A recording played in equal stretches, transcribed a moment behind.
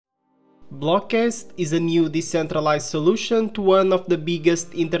Blockcast is a new decentralized solution to one of the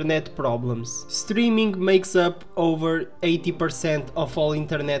biggest internet problems. Streaming makes up over 80% of all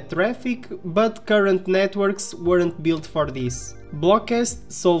internet traffic, but current networks weren't built for this.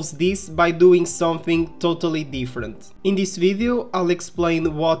 Blockcast solves this by doing something totally different. In this video, I'll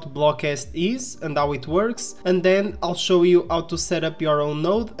explain what Blockcast is and how it works, and then I'll show you how to set up your own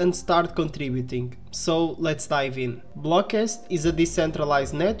node and start contributing. So let's dive in. Blockcast is a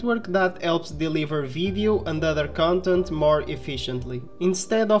decentralized network that helps deliver video and other content more efficiently.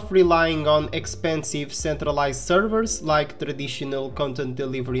 Instead of relying on expensive centralized servers like traditional content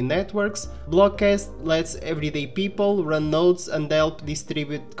delivery networks, Blockcast lets everyday people run nodes and help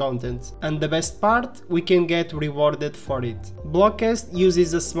distribute content. And the best part, we can get rewarded for it. Blockcast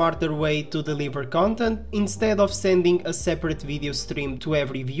uses a smarter way to deliver content. Instead of sending a separate video stream to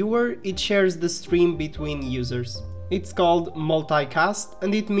every viewer, it shares the stream between users. It's called multicast,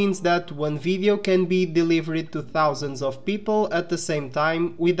 and it means that one video can be delivered to thousands of people at the same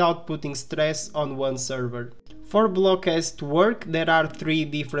time without putting stress on one server. For Blockcast to work, there are three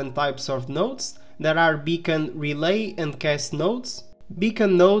different types of nodes. There are beacon, relay and cast nodes.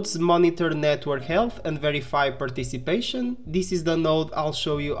 Beacon nodes monitor network health and verify participation. This is the node I'll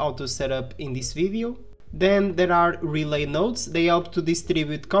show you how to set up in this video. Then there are relay nodes. They help to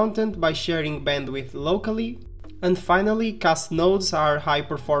distribute content by sharing bandwidth locally. And finally, cast nodes are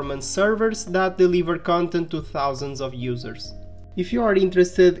high-performance servers that deliver content to thousands of users. If you are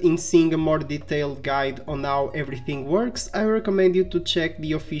interested in seeing a more detailed guide on how everything works, I recommend you to check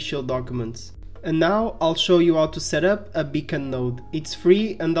the official documents. And now I'll show you how to set up a beacon node. It's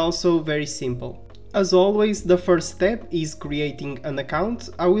free and also very simple. As always, the first step is creating an account.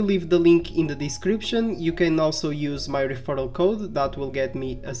 I will leave the link in the description. You can also use my referral code, that will get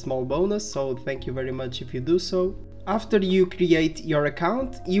me a small bonus, so thank you very much if you do so. After you create your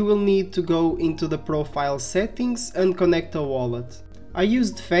account, you will need to go into the profile settings and connect a wallet. I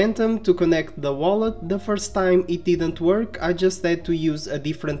used Phantom to connect the wallet. The first time it didn't work, I just had to use a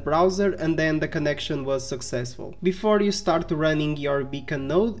different browser and then the connection was successful. Before you start running your beacon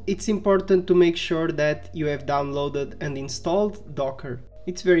node, it's important to make sure that you have downloaded and installed Docker.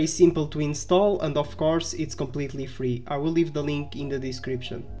 It's very simple to install and of course it's completely free. I will leave the link in the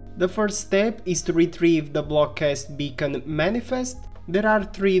description. The first step is to retrieve the Blockcast Beacon manifest. There are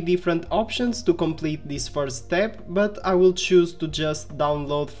three different options to complete this first step, but I will choose to just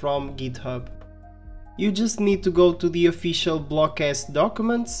download from GitHub. You just need to go to the official Blockcast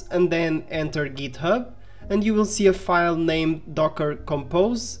documents and then enter GitHub, and you will see a file named Docker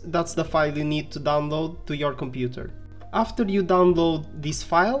Compose. That's the file you need to download to your computer. After you download this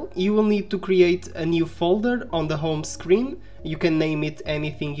file, you will need to create a new folder on the home screen. You can name it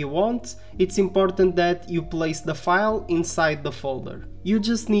anything you want. It's important that you place the file inside the folder. You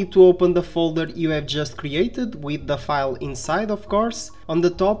just need to open the folder you have just created with the file inside, of course. On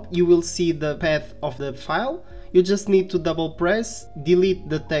the top you will see the path of the file. You just need to double press, delete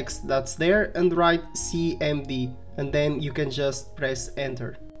the text that's there and write cmd, and then you can just press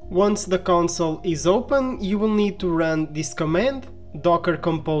enter. Once the console is open, you will need to run this command, docker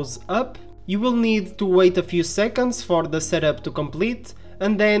compose up. You will need to wait a few seconds for the setup to complete,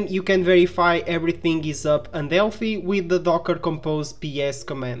 and then you can verify everything is up and healthy with the docker compose ps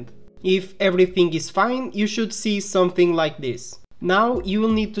command. If everything is fine, you should see something like this. Now you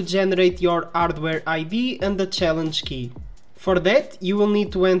will need to generate your hardware ID and the challenge key. For that, you will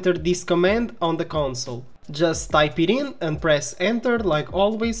need to enter this command on the console. Just type it in and press enter like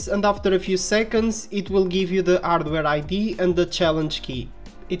always, and after a few seconds it will give you the hardware ID and the challenge key.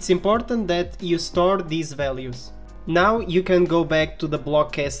 It's important that you store these values. Now you can go back to the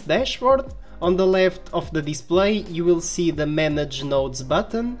Blockcast dashboard. On the left of the display you will see the Manage Nodes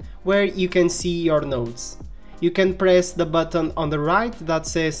button, where you can see your nodes. You can press the button on the right that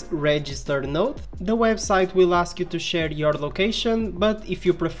says Register Node. The website will ask you to share your location, but if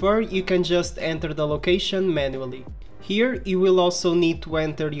you prefer, you can just enter the location manually. Here you will also need to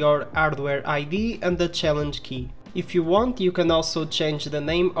enter your hardware ID and the challenge key. If you want, you can also change the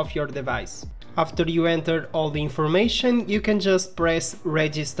name of your device. After you enter all the information, you can just press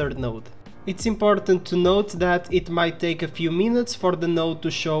Register Node. It's important to note that it might take a few minutes for the node to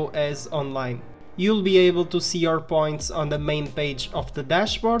show as online. You'll be able to see your points on the main page of the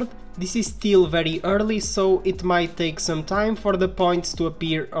dashboard. This is still very early, so it might take some time for the points to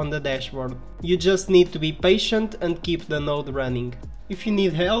appear on the dashboard. You just need to be patient and keep the node running. If you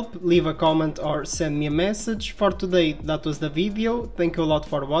need help, leave a comment or send me a message. For today, that was the video. Thank you a lot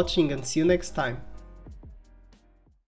for watching and see you next time.